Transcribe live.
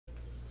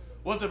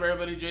What's up,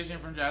 everybody? Jason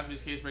from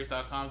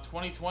JaspysCaseBreaks.com.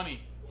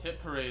 2020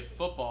 Hit Parade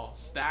Football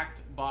Stacked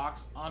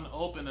Box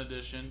Unopened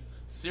Edition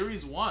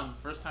Series 1.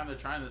 First time they're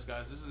trying this,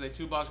 guys. This is a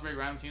 2-box break,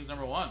 random teams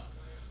number 1.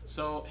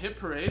 So Hit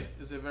Parade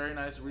is a very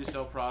nice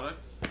resale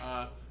product,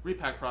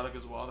 repack product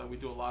as well. That we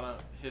do a lot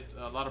of hits,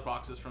 a lot of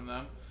boxes from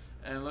them,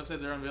 and it looks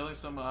like they're unveiling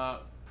some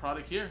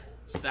product here,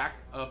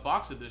 stacked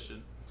box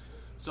edition.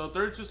 So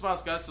 32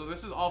 spots, guys. So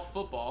this is all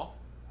football.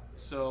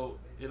 So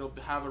it'll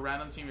have a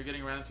random team. You're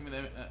getting a random team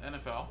in the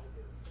NFL.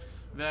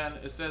 Then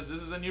it says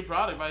this is a new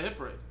product by Hit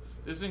Parade.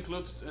 This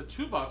includes a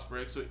 2-box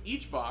break, so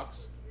each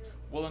box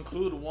will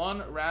include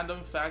one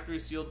random factory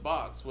sealed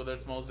box, whether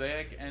it's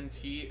Mosaic,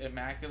 NT,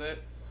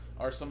 Immaculate,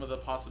 are some of the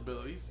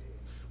possibilities.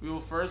 We will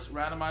first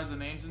randomize the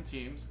names and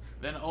teams,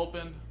 then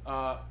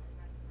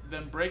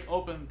break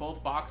open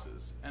both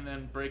boxes, and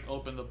then break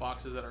open the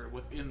boxes that are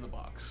within the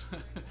box.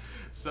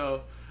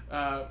 So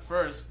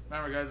first,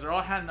 remember guys, they're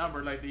all hand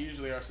numbered like they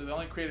usually are, so they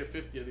only created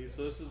 50 of these.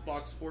 So this is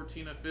box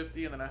 14 of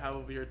 50, and then I have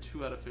over here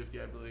 2 out of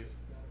 50, I believe.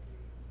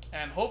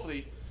 And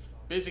hopefully,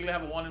 basically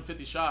have a 1 in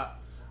 50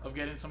 shot of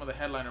getting some of the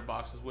headliner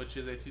boxes, which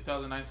is a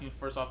 2019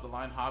 First Off the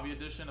Line Hobby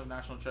Edition of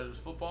National Treasures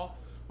Football,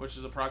 which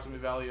is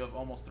approximately value of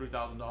almost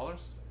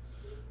 $3,000.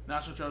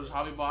 National Treasures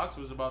Hobby Box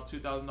was about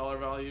 $2,000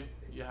 value.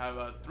 You have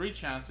 3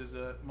 chances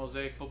at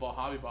Mosaic Football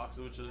Hobby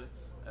Boxes, which is an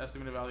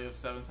estimated value of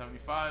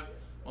 $775.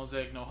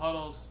 Mosaic No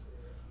Huddles,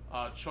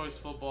 Choice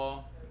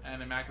Football,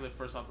 and Immaculate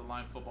First Off the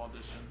Line Football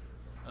Edition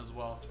as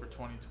well for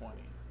 2020.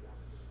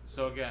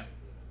 So again,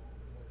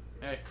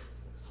 hey,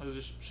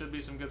 there should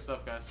be some good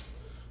stuff, guys.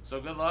 So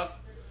good luck.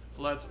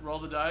 Let's roll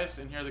the dice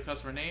and hear the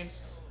customer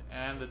names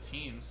and the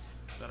teams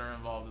that are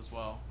involved as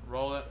well.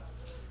 Roll it,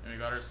 and we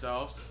got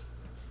ourselves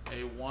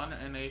a 1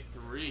 and a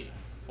 3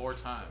 4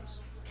 times.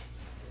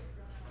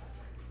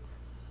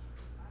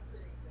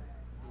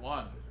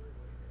 1,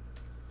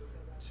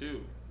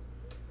 2,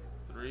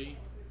 3,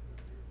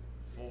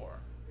 4.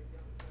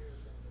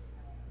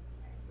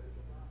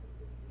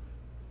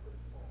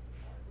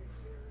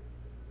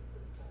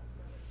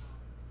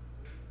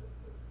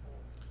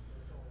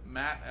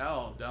 Matt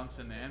L down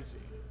to Nancy.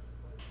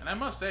 And I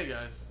must say,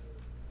 guys,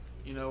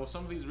 you know,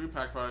 some of these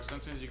repack products,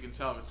 sometimes you can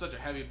tell if it's such a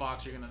heavy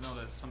box, you're going to know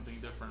that it's something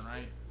different,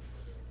 right?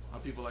 How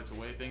people like to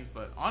weigh things.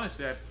 But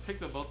honestly, I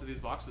picked up both of these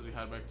boxes we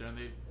had back there, and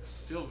they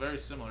feel very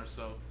similar.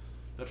 So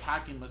the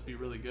packing must be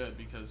really good,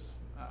 because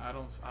I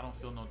don't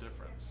feel no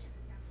difference.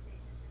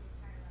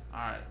 All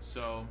right,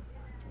 so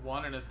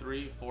 1 and a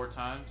 3 4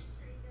 times.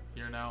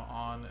 Here now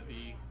on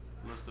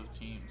the list of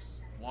teams.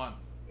 1,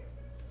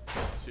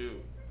 2,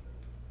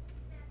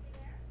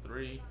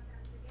 3,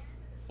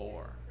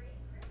 4.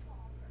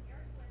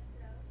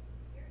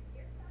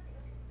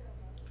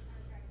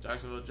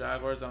 Jacksonville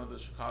Jaguars down to the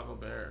Chicago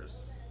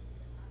Bears.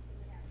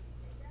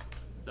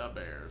 The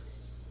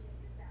Bears.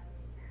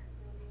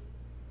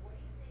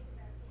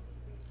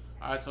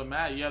 Alright, so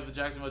Matt, you have the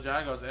Jacksonville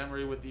Jaguars.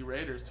 Emery with the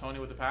Raiders. Tony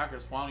with the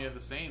Packers. Juan, you have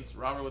the Saints.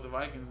 Robert with the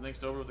Vikings. Nick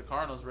Stover with the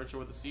Cardinals. Richard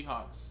with the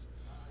Seahawks.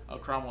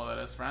 Cromwell, that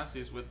is.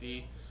 Francis with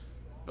the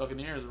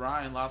Buccaneers.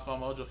 Ryan, Last Ball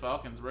Mojo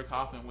Falcons. Rick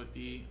Hoffman with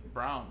the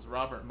Browns.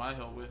 Robert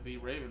Myhill with the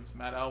Ravens.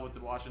 Matt L with the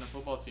Washington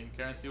Football Team.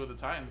 Karen Steele with the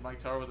Titans. Mike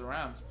Tower with the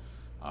Rams.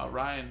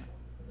 Ryan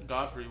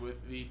Godfrey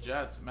with the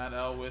Jets. Matt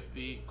L with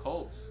the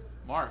Colts.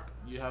 Mark,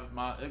 you have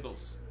my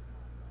Eagles.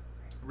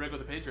 Rick with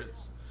the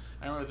Patriots.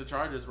 Aaron with the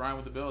Chargers. Ryan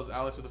with the Bills.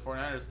 Alex with the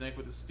 49ers. Nick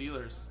with the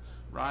Steelers.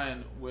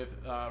 Ryan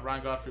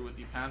Godfrey with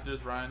the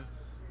Panthers. Ryan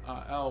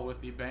L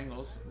with the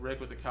Bengals. Rick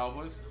with the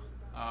Cowboys.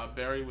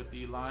 Barry with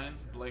the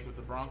Lions. Blake with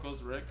the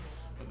Broncos. Rick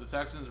with the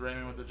Texans.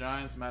 Raymond with the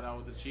Giants. Matt L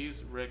with the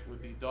Chiefs. Rick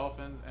with the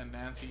Dolphins. And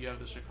Nancy, you have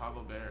the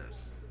Chicago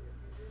Bears.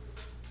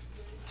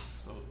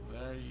 So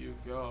there you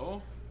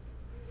go.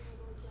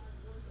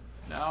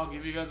 Now I'll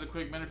give you guys a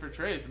quick minute for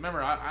trades.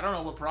 Remember, I don't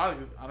know what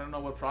product. I don't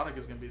know what product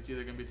is going to be. It's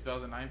either going to be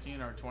 2019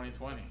 or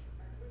 2020.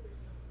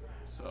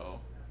 So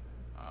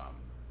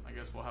I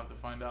guess we'll have to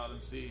find out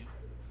and see.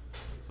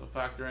 So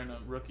factor in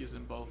rookies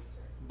in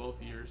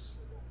both years.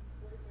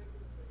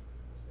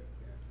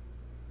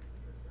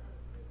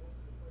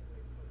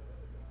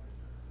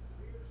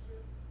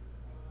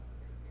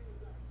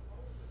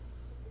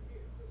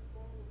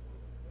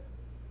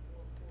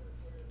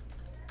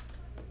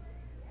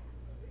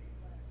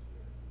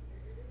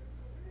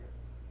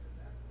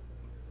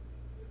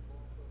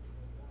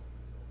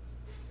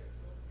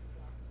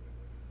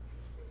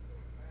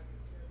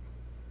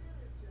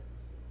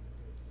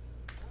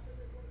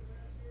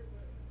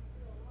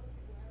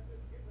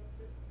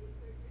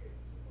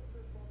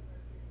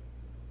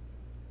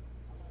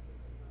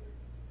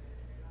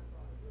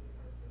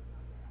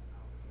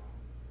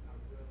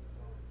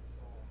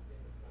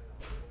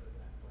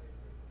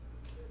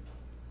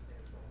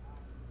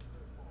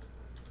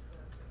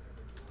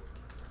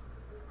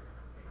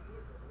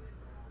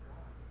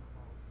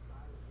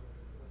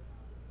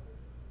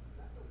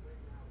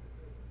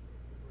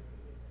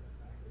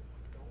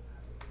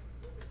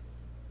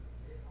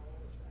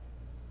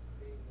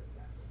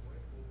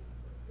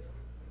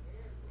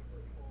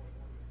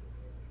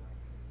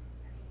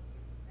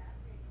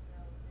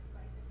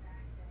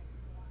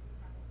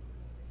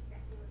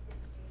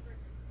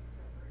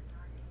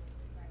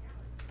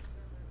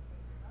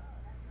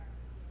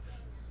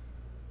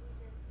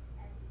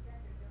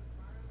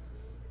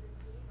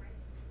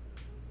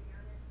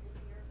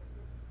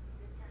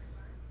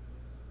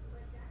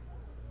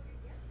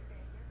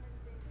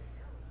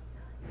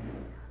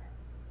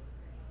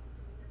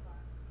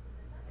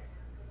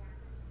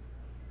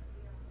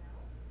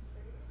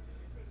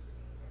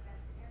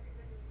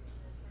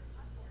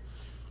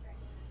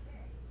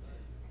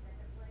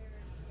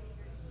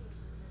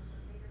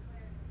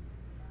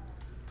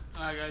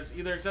 Alright, guys.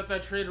 Either accept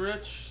that trade,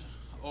 Rich,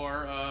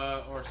 or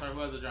sorry,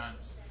 who has the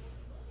Giants?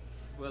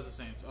 Who has the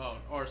Saints? Oh,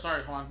 or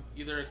sorry, Juan.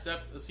 Either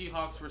accept the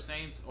Seahawks for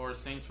Saints or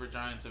Saints for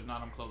Giants. If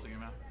not, I'm closing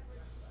him out.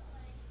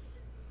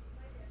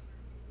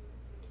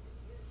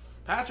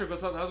 Patrick,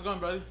 what's up? How's it going,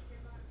 buddy?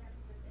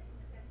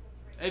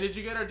 Hey, did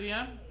you get our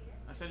DM?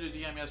 I sent you a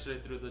DM yesterday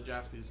through the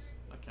Jaspy's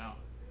account.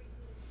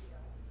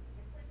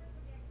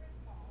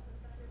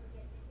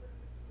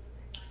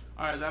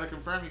 Alright, is that a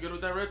confirm? You good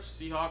with that, Rich?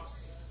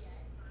 Seahawks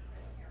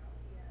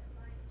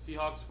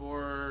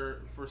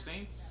for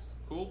Saints?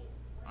 Cool?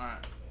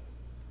 Alright.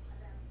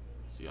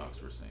 Seahawks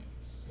for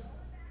Saints.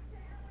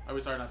 Oh,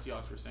 sorry, not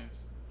Seahawks for Saints.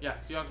 Yeah,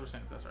 Seahawks for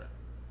Saints, that's right.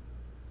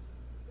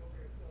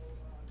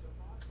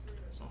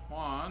 So,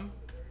 Juan,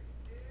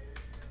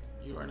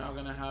 you are now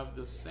going to have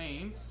the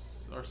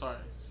Saints, or sorry,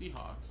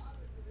 Seahawks.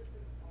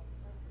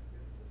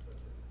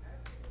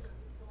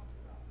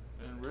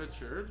 And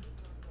Richard,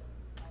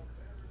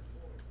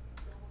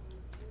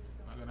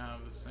 I'm going to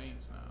have the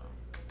Saints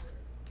now.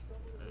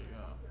 There you go.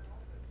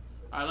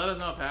 Alright, let us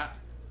know, Pat.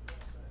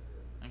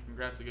 And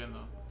congrats again,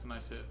 though. It's a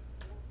nice hit.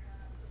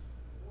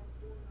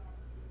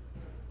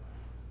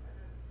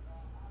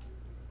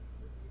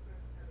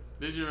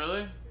 Did you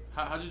really?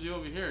 How'd you do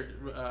over here?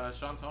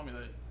 Sean told me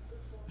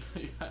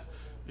that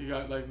you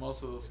got like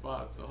most of those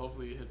spots, so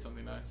hopefully you hit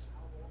something nice.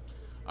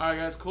 Alright,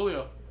 guys,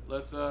 coolio.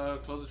 Let's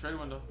close the trade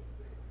window.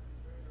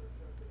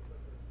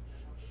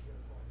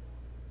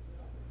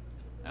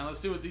 And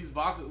let's see what these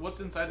boxes, what's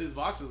inside these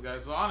boxes,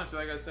 guys. So honestly,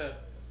 like I said,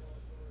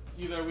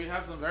 either we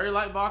have some very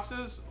light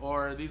boxes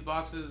or these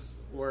boxes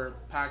were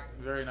packed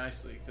very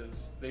nicely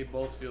because they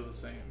both feel the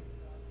same.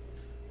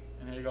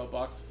 And here you go,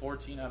 box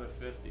 14 out of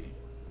 50.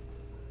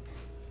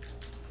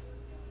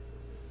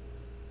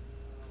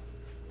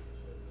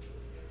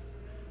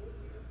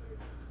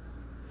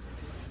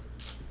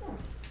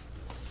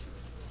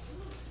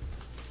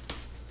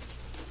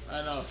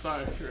 I know,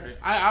 sorry.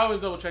 I always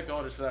double check the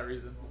orders for that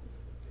reason.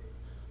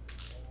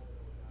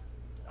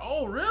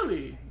 Oh,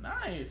 really?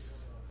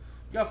 Nice.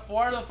 You got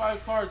 4 out of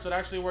 5 cards, so it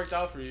actually worked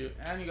out for you.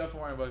 And you got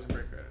 $400 in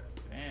break credit.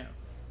 Damn.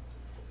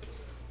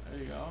 There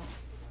you go.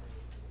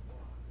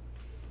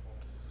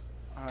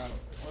 Alright,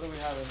 what do we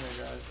have in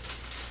here, guys?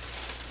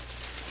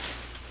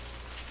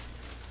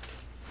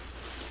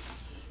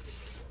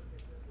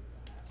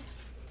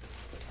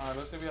 Alright,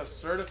 looks like we have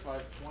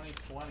certified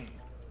 2020.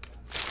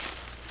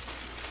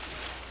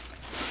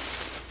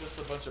 Just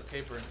a bunch of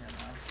paper in here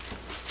now.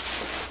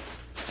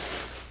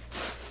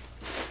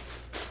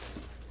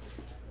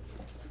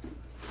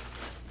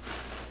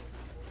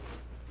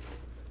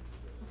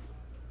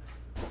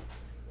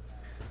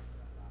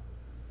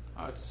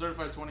 It's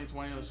certified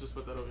 2020. Let's just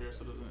put that over here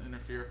so it doesn't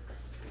interfere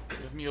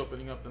with me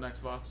opening up the next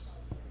box.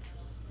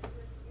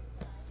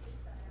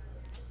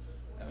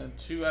 And then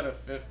 2 out of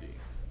 50.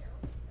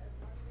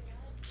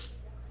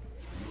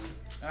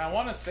 And I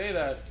want to say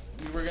that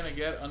we were going to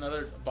get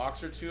another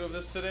box or 2 of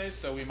this today,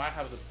 so we might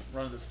have to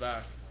run this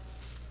back.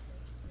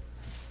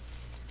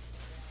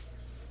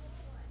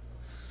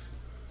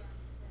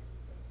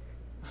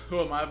 Who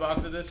am I,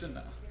 box edition?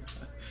 No.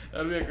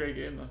 That would be a great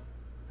game, though.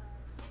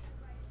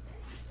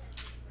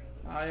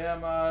 I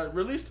am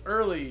released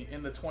early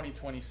in the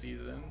 2020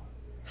 season.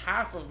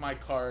 Half of my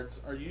cards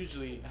are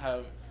usually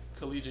have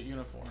collegiate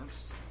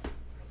uniforms.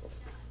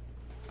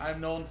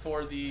 I'm known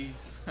for the,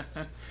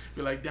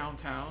 be like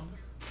downtown.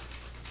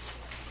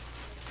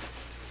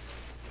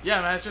 Yeah,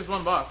 man, it's just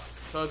 1 box.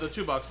 So it's a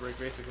 2-box break,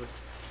 basically.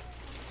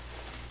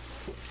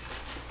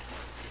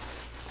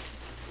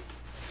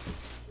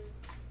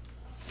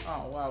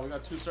 Oh, wow, we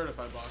got 2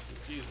 certified boxes.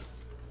 Jesus.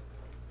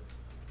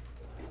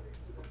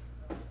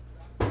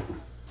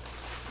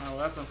 Oh, well,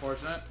 that's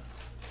unfortunate.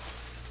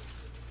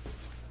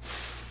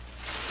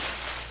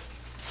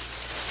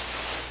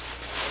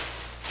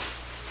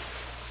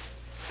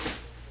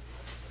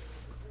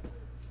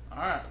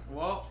 Alright,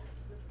 well,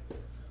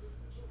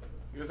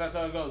 I guess that's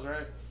how it goes,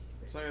 right?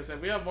 So like I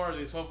said, we have more of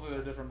these. Hopefully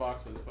they're different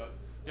boxes, but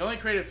you only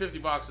created 50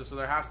 boxes, so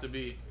there has to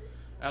be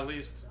at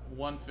least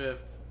 1/5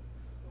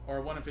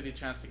 or 1 in 50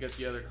 chance to get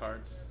the other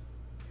cards.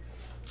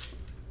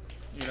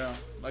 You know,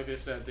 like I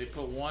said, they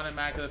put 1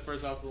 Immaculate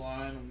first off the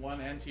line,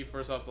 1 NT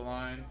first off the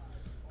line,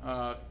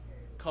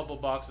 couple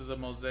boxes of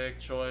Mosaic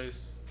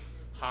Choice,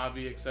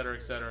 Hobby, etc.,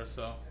 etc.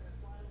 So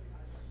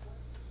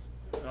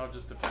it all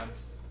just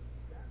depends.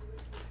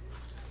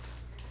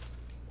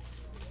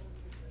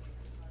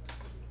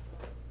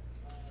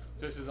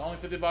 So this is only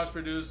 50 box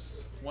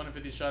produced, 1 in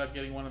 50 shot at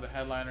getting one of the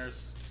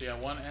headliners. So yeah,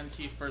 1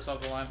 NT first off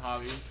the line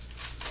Hobby,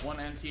 1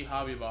 NT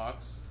Hobby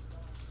box,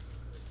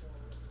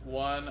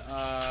 1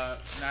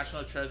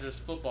 National Treasures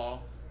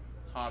Football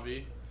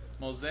Hobby,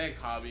 Mosaic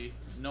Hobby,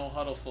 No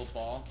Huddle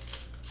Football,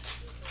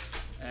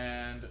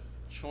 and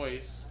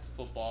Choice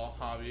Football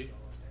Hobby,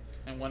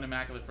 and 1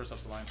 Immaculate first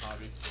off the line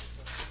Hobby.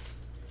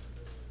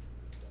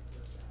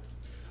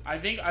 I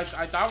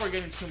thought we were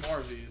getting 2 more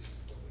of these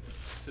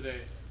today.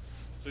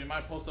 So we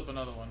might post up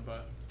another one,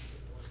 but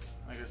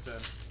like I said,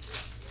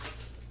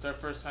 it's our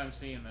first time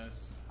seeing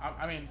this.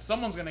 I mean,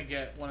 someone's gonna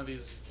get one of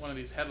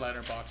these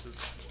headliner boxes,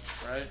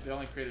 right? They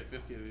only created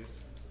 50 of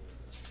these.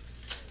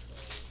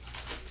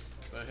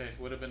 But hey,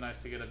 would have been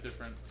nice to get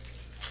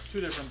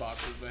two different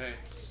boxes. But hey,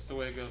 it's just the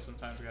way it goes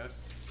sometimes,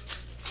 guys.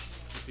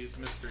 With these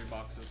mystery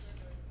boxes.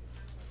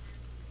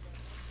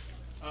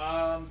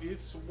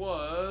 This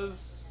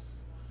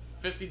was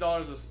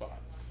 $50 a spot.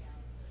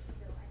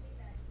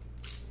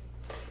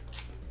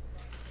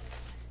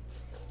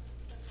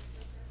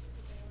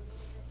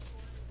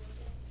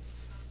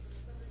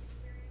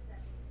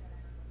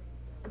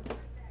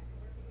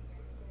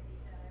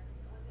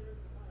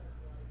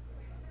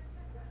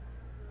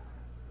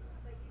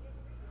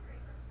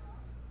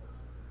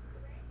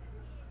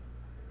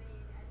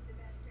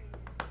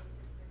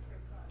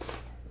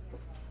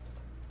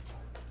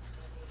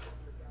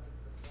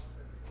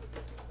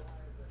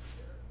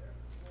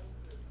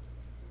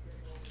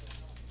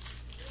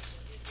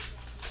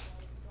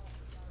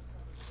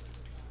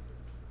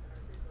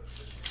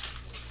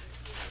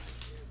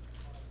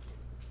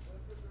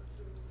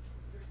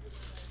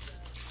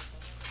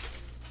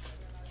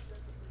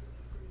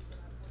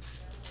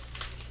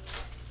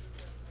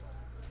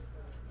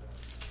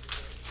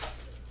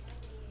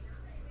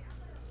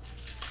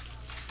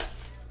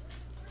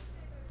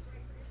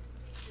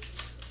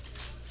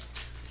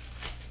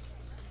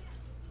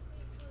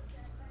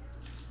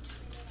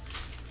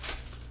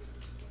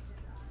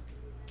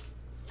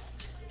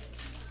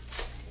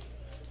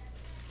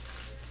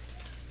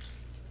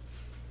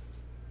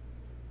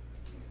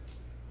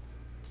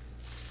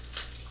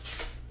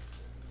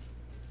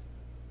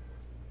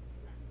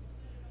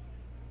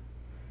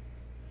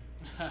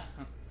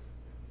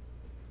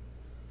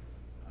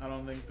 I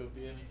don't think there'll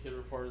be any kid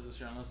reporters this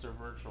year unless they're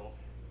virtual.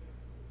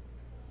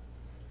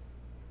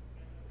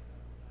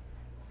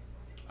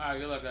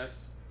 Alright, good luck,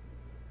 guys.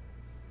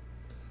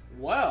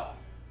 Well.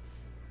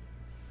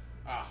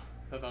 I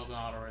thought that was an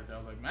auto right there. I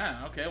was like,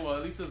 man, okay, well,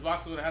 at least this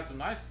box would have had some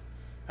nice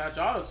patch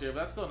autos here,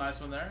 but that's still a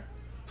nice one there.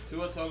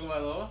 Tua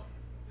Tagovailoa.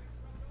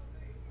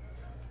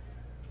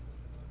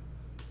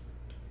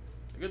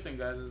 The good thing,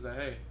 guys, is that,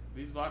 hey,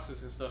 these boxes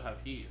can still have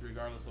heat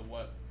regardless of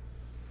what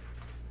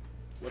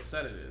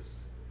set it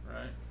is,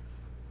 right?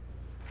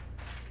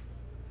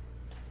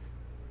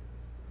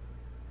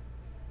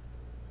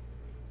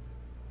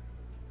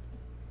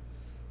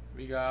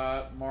 We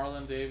got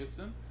Marlon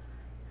Davidson.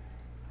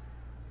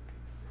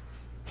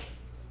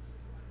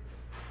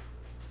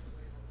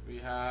 We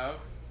have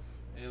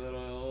a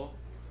little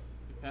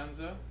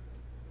Unopened.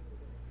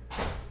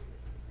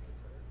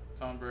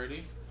 Tom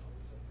Brady.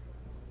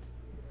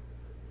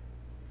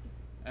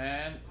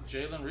 And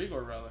Jalen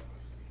Reagor relic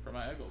for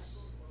my Eagles.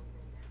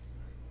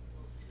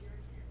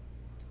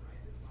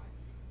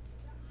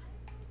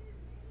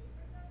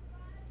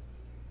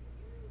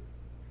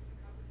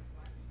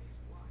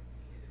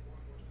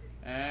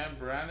 And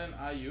Brandon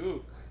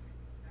Ayuk.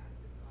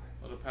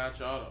 Little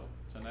patch auto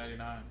to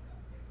 99.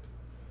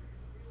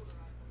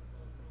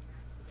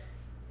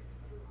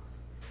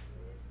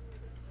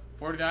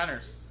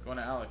 '49ers going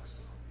to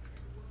Alex.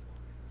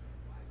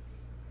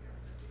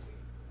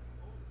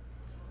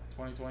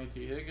 2020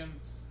 T.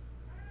 Higgins.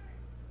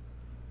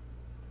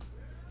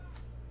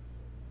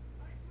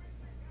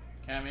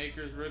 Cam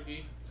Akers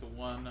rookie to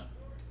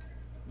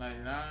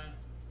 199.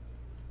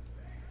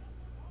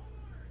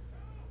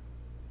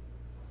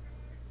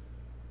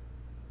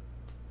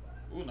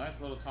 Ooh,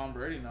 nice little Tom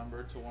Brady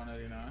number to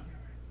 189.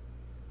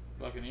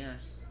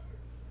 Buccaneers.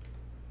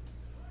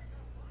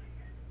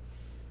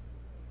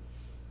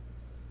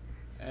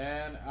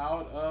 And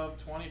out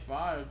of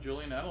 25,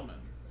 Julian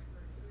Edelman.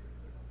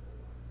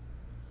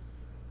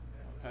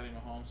 Patty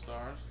Mahomes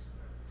stars.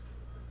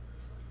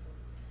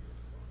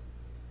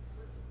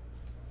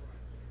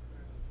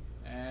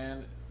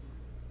 And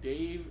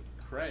Dave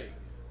Craig,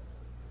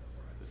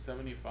 the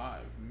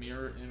 75,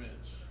 mirror image.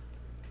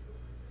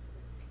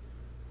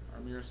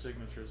 Or mirror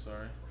signature,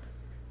 sorry.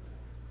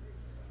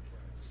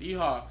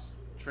 Seahawks,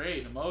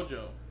 trade,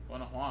 Mojo,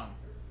 going to Juan.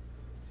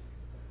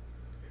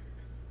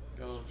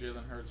 Got a little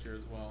Jalen Hurts here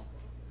as well.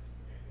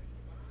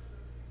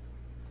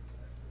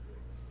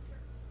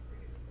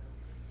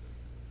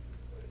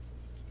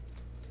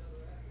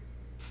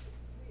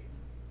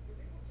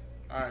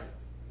 Alright.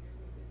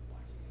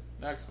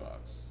 Next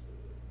box.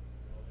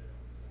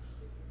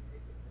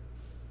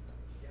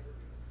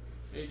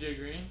 AJ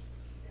Green.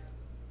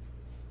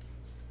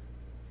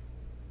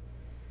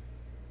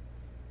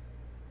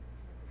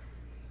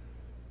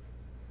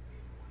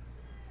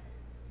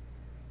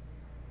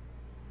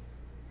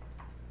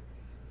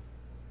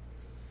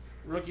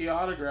 Rookie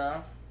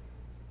autograph,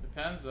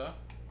 Unopened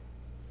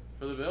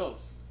for the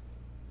Bills.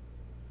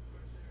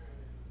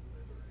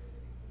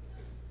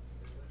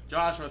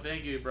 Joshua,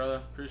 thank you,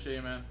 brother. Appreciate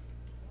you, man.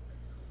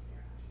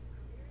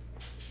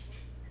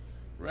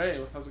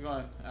 Ray, how's it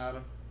going?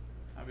 Adam,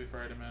 happy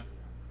Friday, man.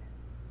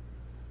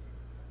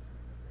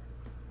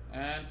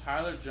 And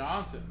Tyler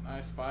Johnson,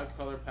 nice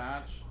 5-color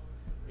patch,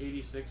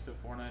 86 to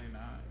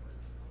 499.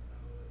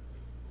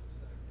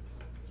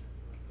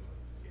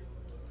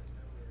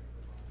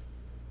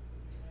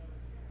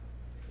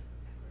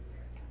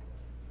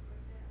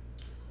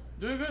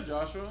 Doing good,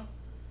 Joshua.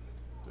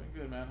 Doing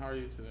good, man. How are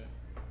you today?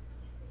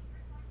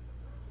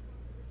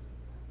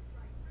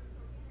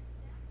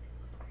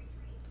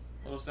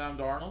 Little Sam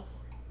Darnold.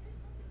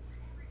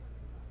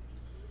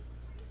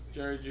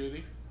 Jerry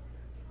Judy.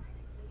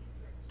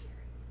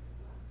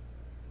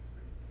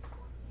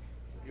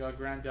 You got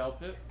Grant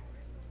Delpit.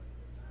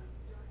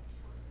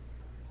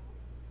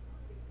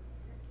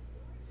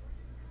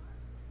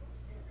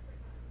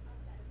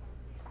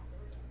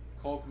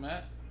 Cole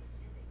Kmet.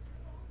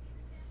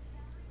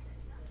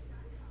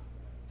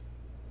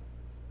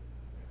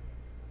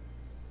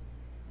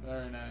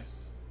 Very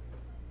nice.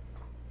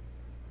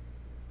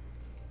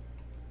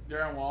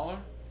 Darren Waller.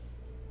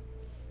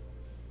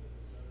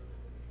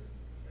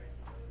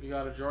 We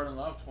got a Jordan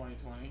Love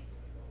 2020.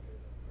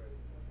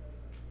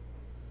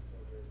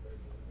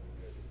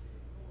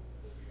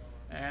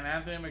 And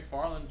Anthony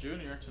McFarland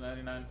Jr. to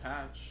 99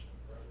 patch.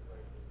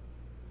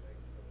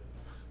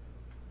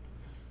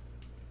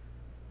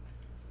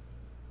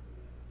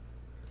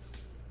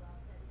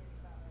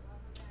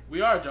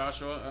 We are,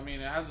 Joshua. I mean,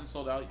 it hasn't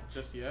sold out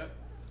just yet,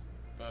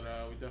 but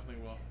we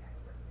definitely will.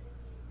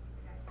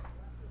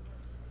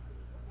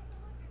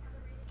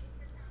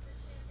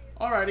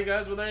 Alrighty,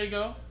 guys. Well, there you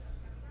go.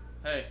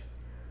 Hey,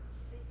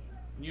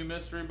 new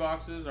mystery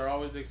boxes are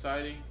always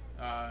exciting.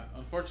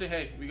 Unfortunately,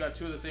 hey, we got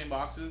 2 of the same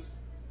boxes.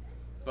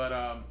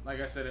 But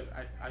like I said,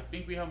 I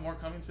think we have more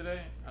coming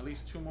today. At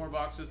least 2 more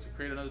boxes to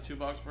create another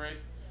 2-box break.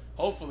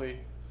 Hopefully,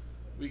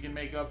 we can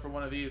make up for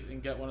one of these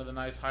and get one of the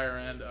nice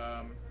higher-end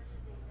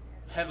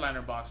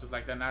headliner boxes,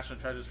 like that National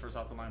Treasures First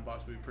Off the Line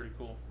box would be pretty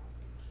cool.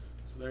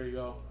 So there you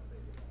go.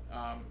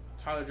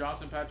 Tyler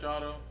Johnson, patch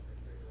auto.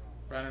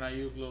 Brandon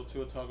Ayuk, little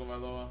Tua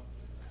Tagovailoa.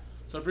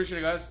 So appreciate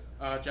it, guys.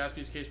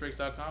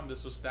 JaspysCaseBreaks.com.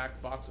 This was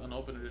Stacked Box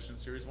Unopened Edition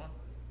Series 1.